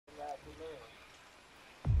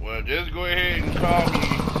Just go ahead and call me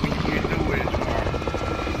when you get through with it tomorrow.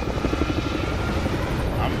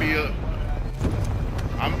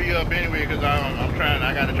 I'm be up anyway because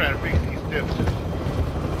I gotta try to fix these steps.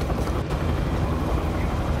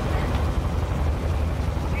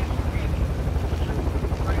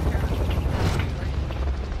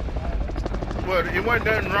 Well, it wasn't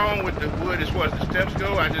nothing wrong with the wood as far as the steps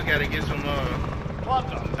go. I just gotta get some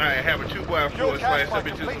Plunder. I have a 2x4 sliced up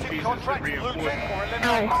into some pieces to reinforce.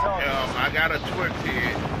 I got a Twix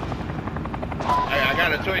head. I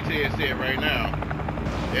got a Twix head set right now.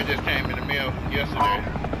 It just came in the mail yesterday.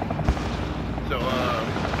 So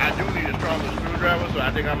I do need a stronger screwdriver, so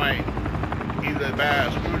I think I might either buy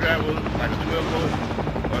a screwdriver, like a 12 volt,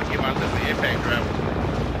 or get myself an impact driver.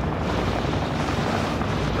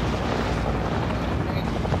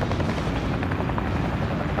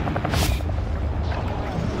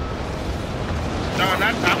 No,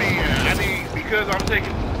 not, I mean, because I'm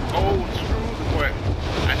taking old screws apart,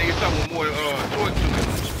 I need something more torque to it.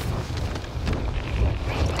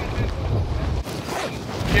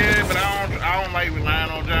 Yeah, but I don't like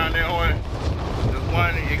relying on John that hard. Cause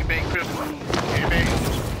one, it can make crystal,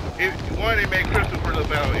 it make crystal for the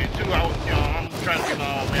belt, and two, I'm trying to be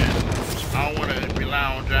my own man. I don't want to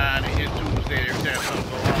rely on John and his tools that every time something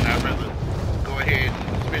goes wrong. I'd rather go ahead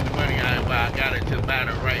and spend the money I got it to buy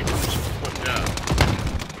the right job.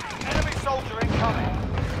 Enemy soldier incoming.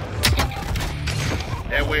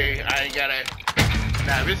 That way I ain't gotta.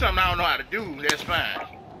 Now if it's something I don't know how to do, that's fine.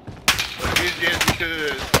 But it's just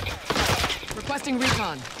because. Requesting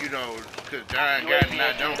recon. You know, because John got it and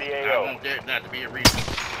I don't. I want that not to be a reason.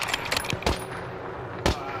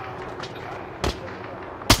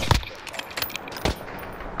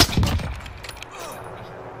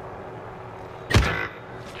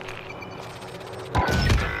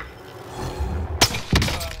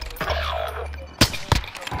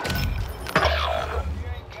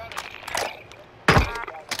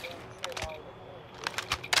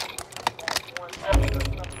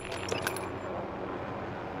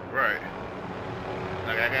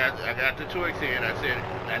 Twix head, I said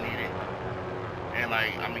I need it, and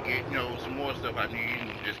like I'm gonna get some more stuff I need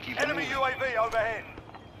and just keep it enemy moving. UAV overhead.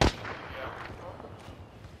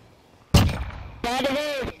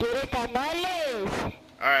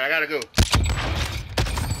 Alright, I gotta go.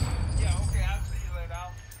 Yeah, okay, I'll see you later.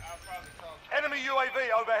 I'll probably talk. Enemy UAV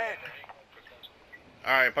overhead.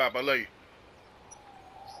 Alright, Pop, I love you.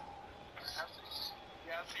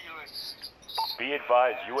 Yeah, I'll see you later. Be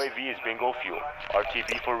advised, UAV is bingo fuel.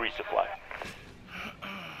 RTB for resupply.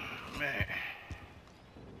 Man.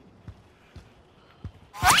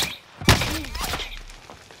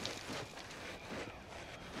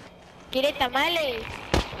 ¿Quiere tamales?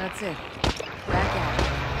 That's it. Back at it.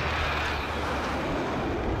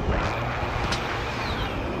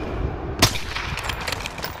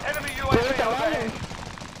 Enemy UAV overhead.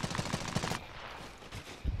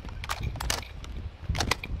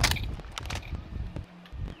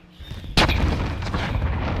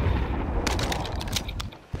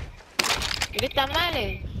 ¿Quiere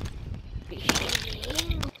tamales?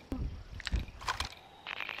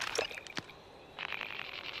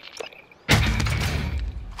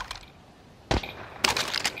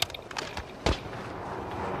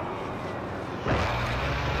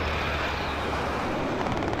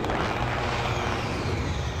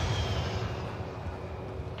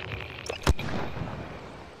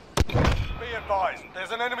 Be advised,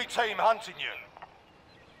 there's an enemy team hunting you.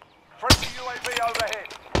 Friendly UAV overhead.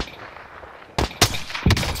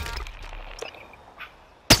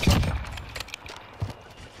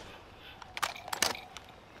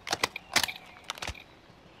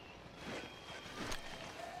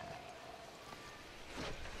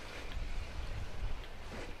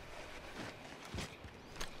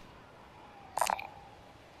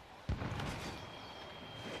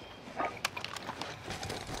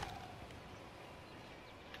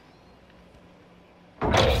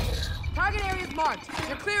 Target area's marked.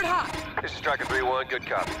 You're cleared hot. This is Striker 3-1, good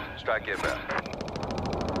copy. Strike inbound.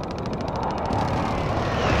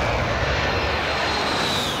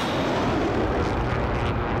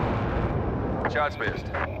 Shots missed.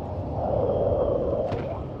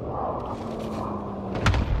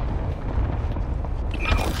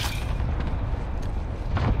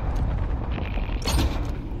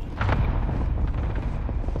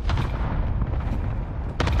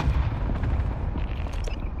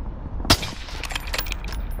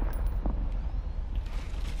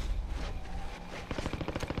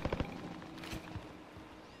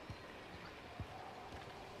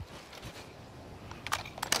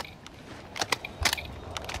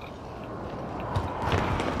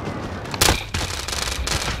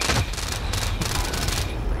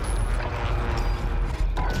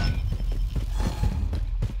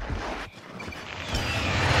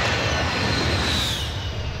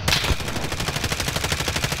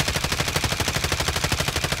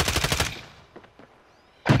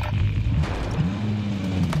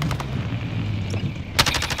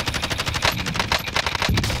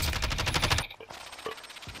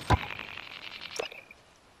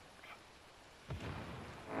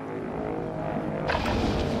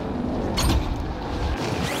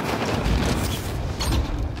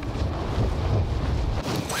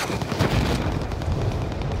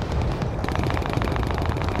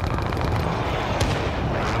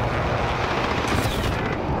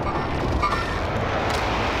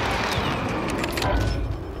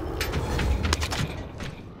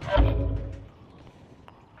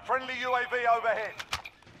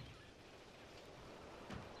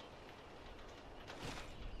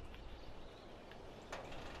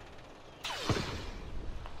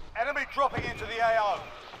 dropping into the AO.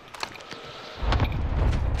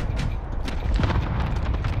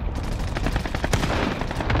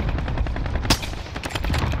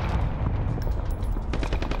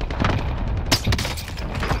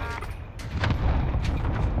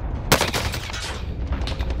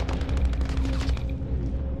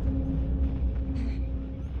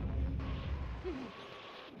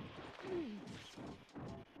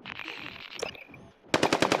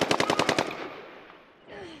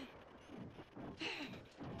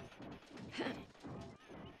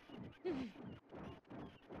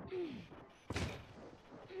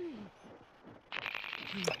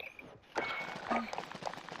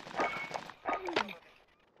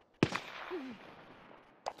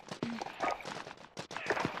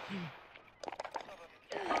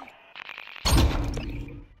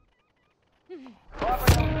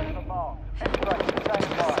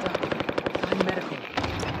 Find medical.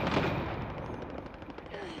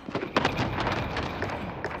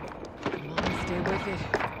 Come on, stay with it.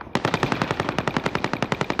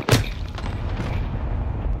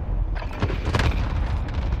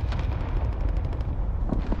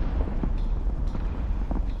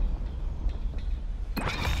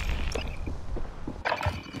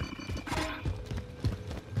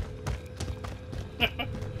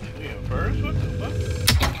 Yeah, first? What the fuck?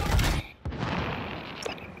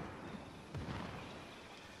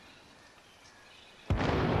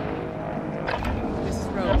 This is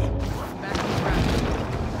Rose. Back on the ground.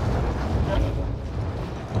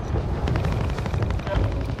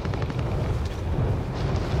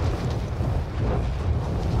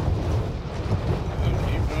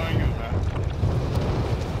 Keep doing you, man.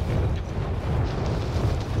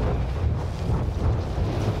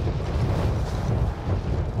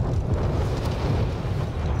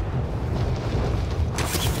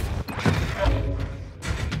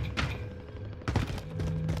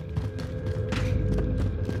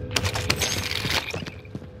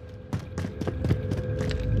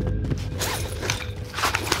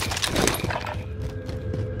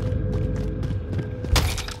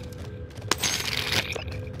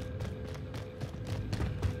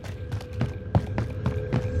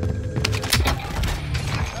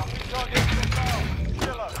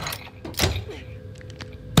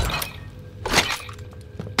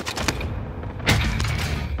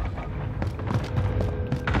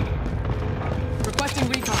 Requesting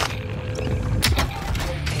recon.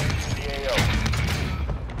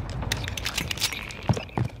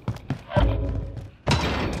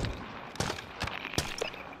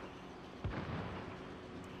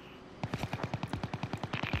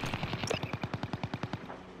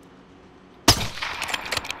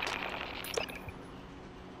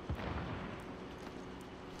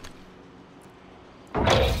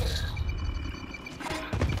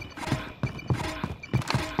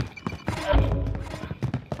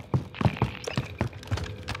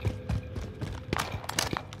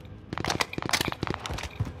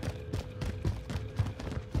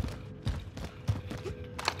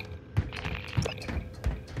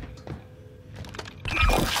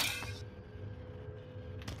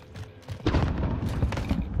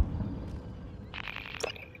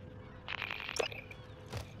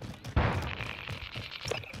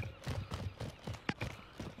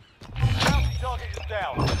 Target is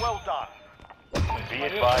down. Well done. Be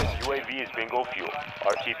advised, UAV is bingo fuel.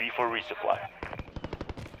 RTB for resupply.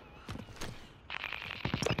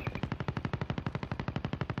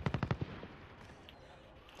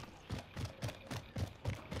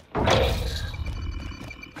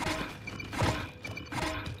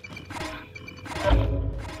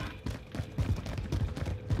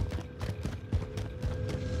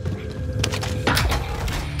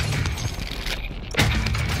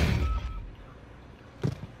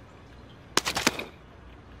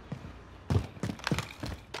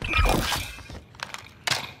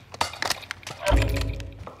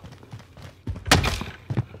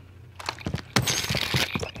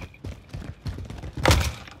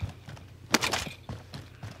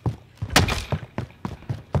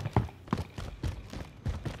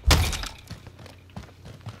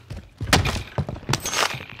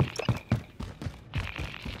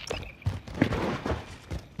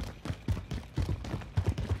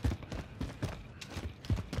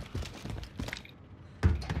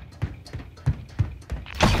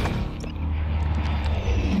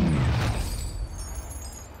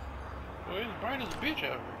 Bright as a bitch out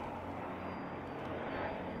here.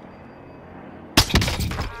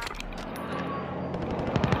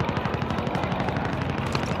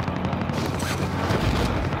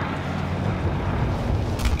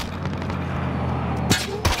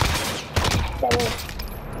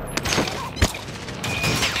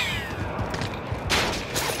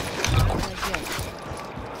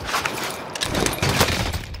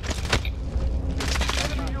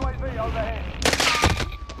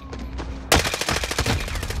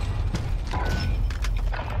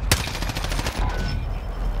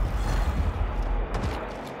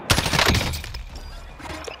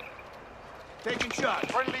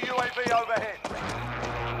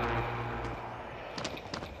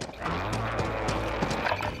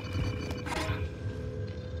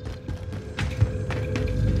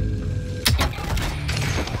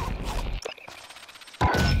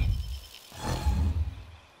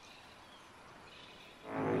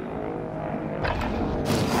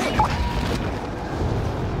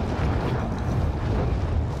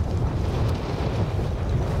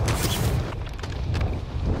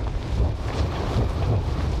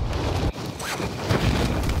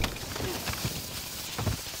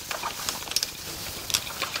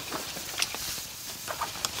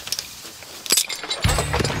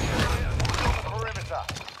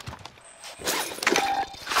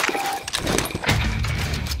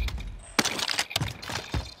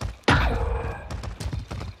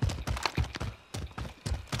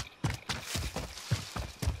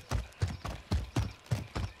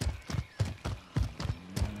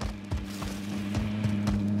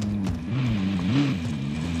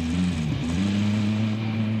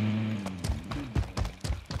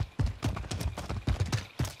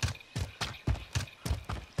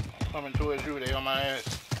 Coming towards you, they on my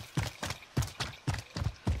ass.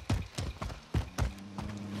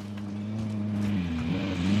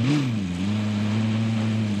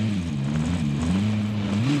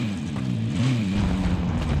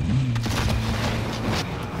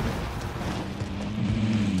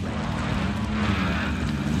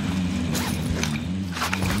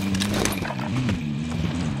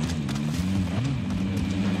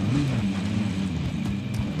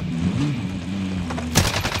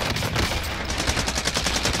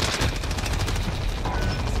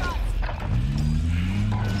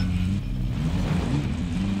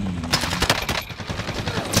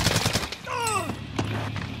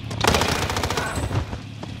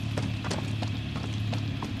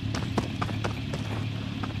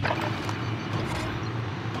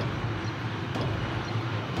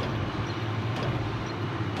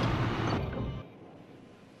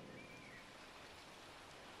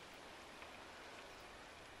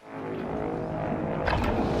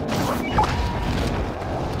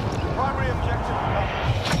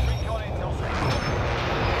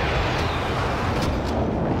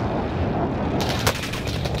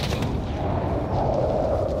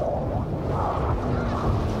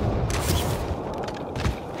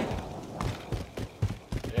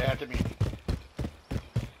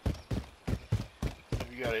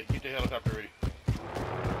 Get the helicopter ready.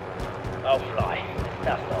 I'll fly.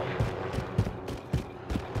 Dust off.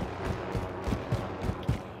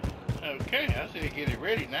 Okay, I said get it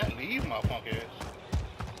ready, not leave my punk ass.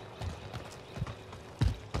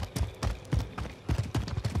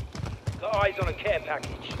 Got eyes on a care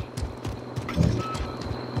package.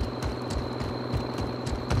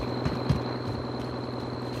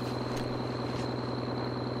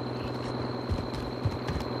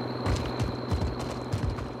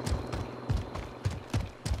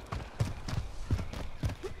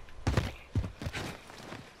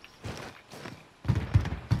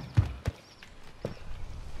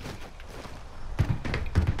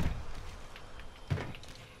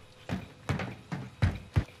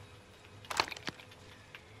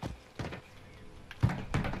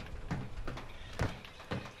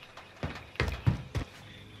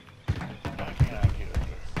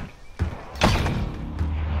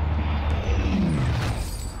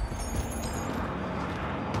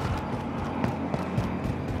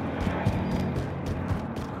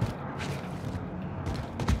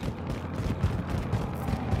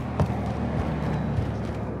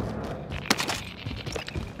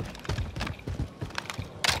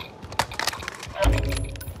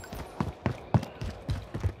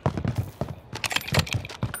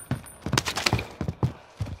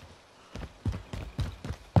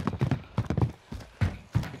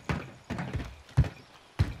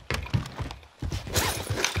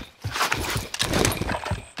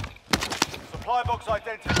 Supply box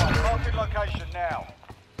identified. Marking location now.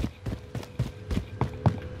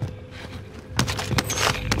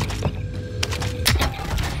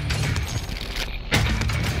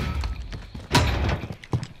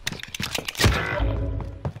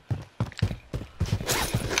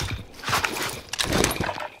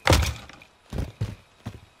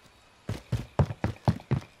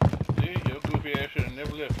 See, your goofy ass should have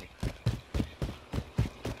never left me.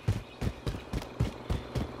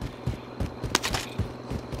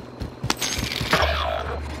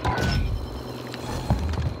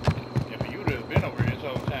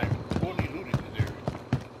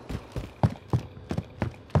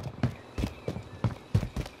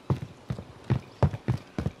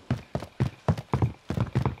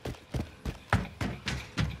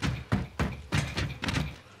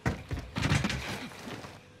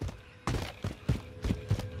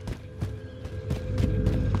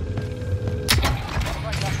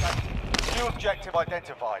 New objective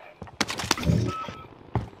identified.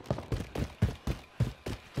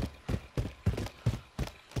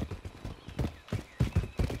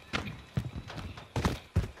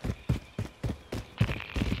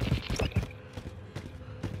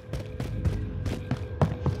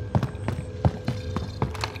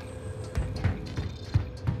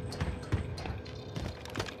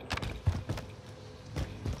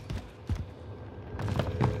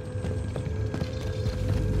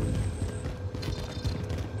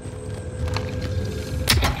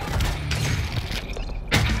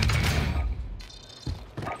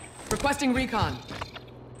 Requesting recon.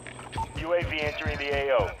 UAV entering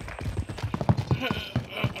the AO.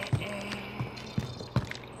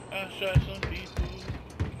 I shot some people.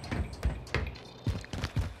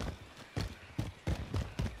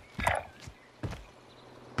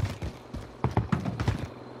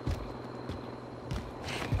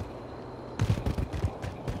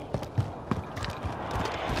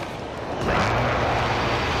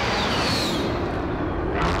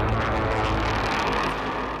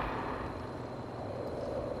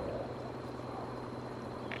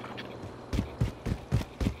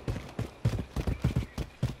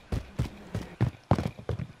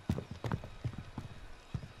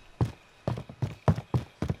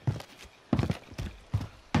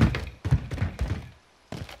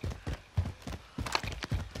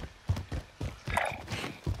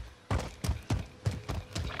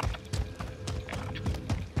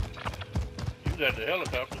 at the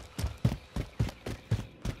helicopter.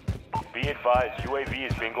 Be advised,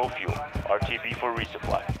 UAV is bingo fuel. RTB for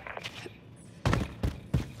resupply.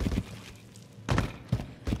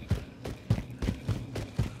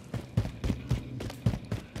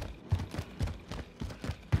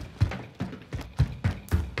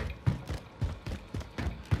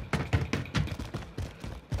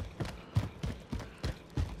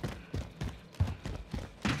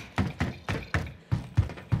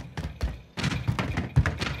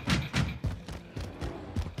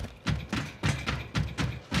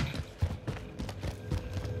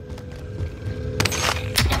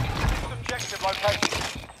 Objective location.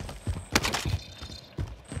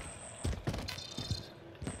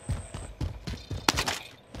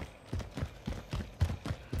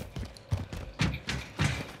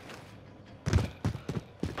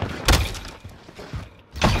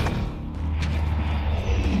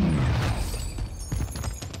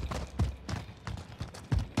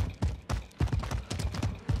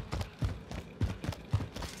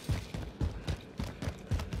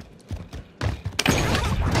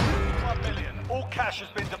 All cash has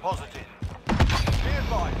been deposited. Be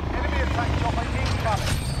advised, enemy attack chopper incoming.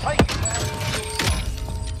 Take it down.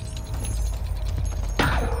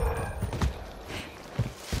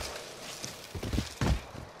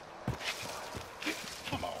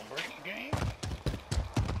 Come on, break the game.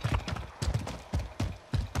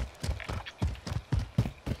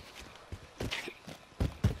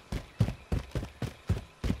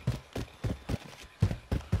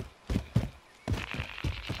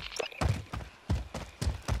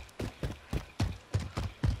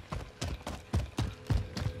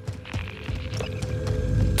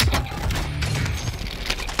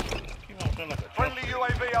 Friendly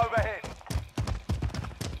UAV overhead.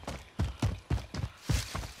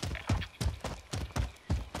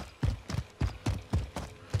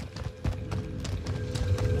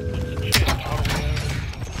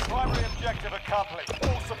 Primary objective accomplished.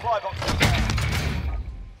 All supply boxes down.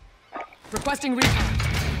 Requesting recon.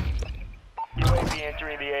 UAV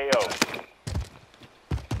entering the AO.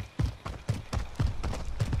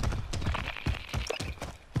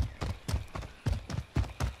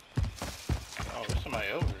 Oh, there's somebody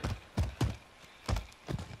over here.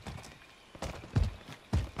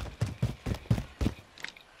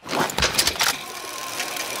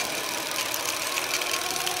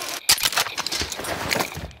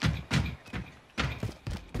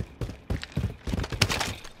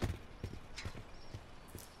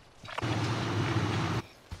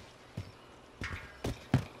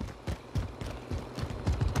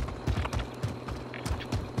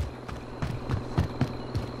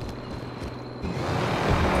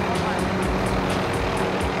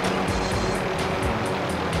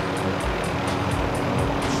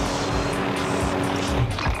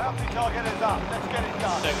 Bounty target is up. Let's get it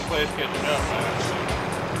done. Second place catching up, man.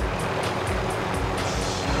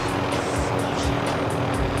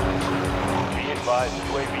 Be advised,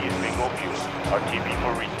 UAV is bingo fuel. RTB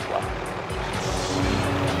for resupply.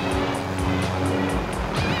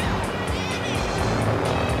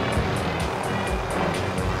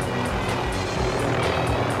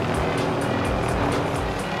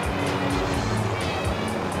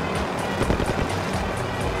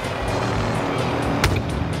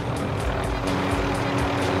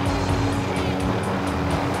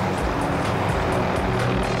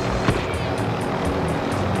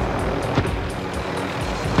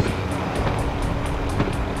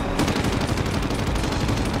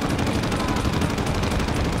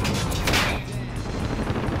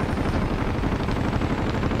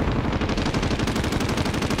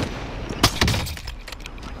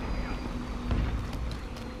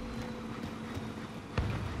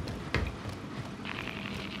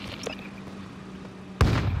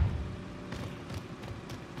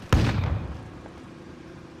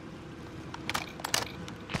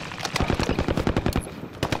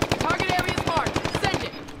 Target area is marked. Send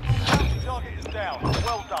it. Bounty target is down.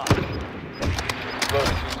 Well done.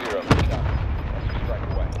 Loading 2-0. Good copy. That's a strike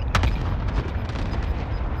away.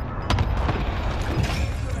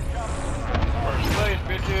 First place,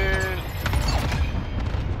 bitches.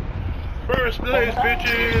 First place,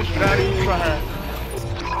 bitches. Not even behind.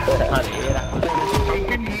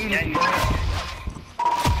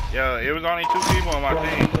 Yo, it was only 2 people on my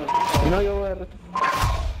team. No, yo voy a...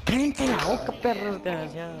 ¡Cállense la boca, perros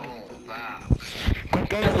desgraciados!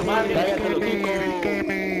 ¡Cállate, madre! ¡Cállate, los hijos!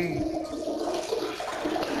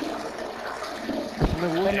 Me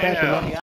gusta eso,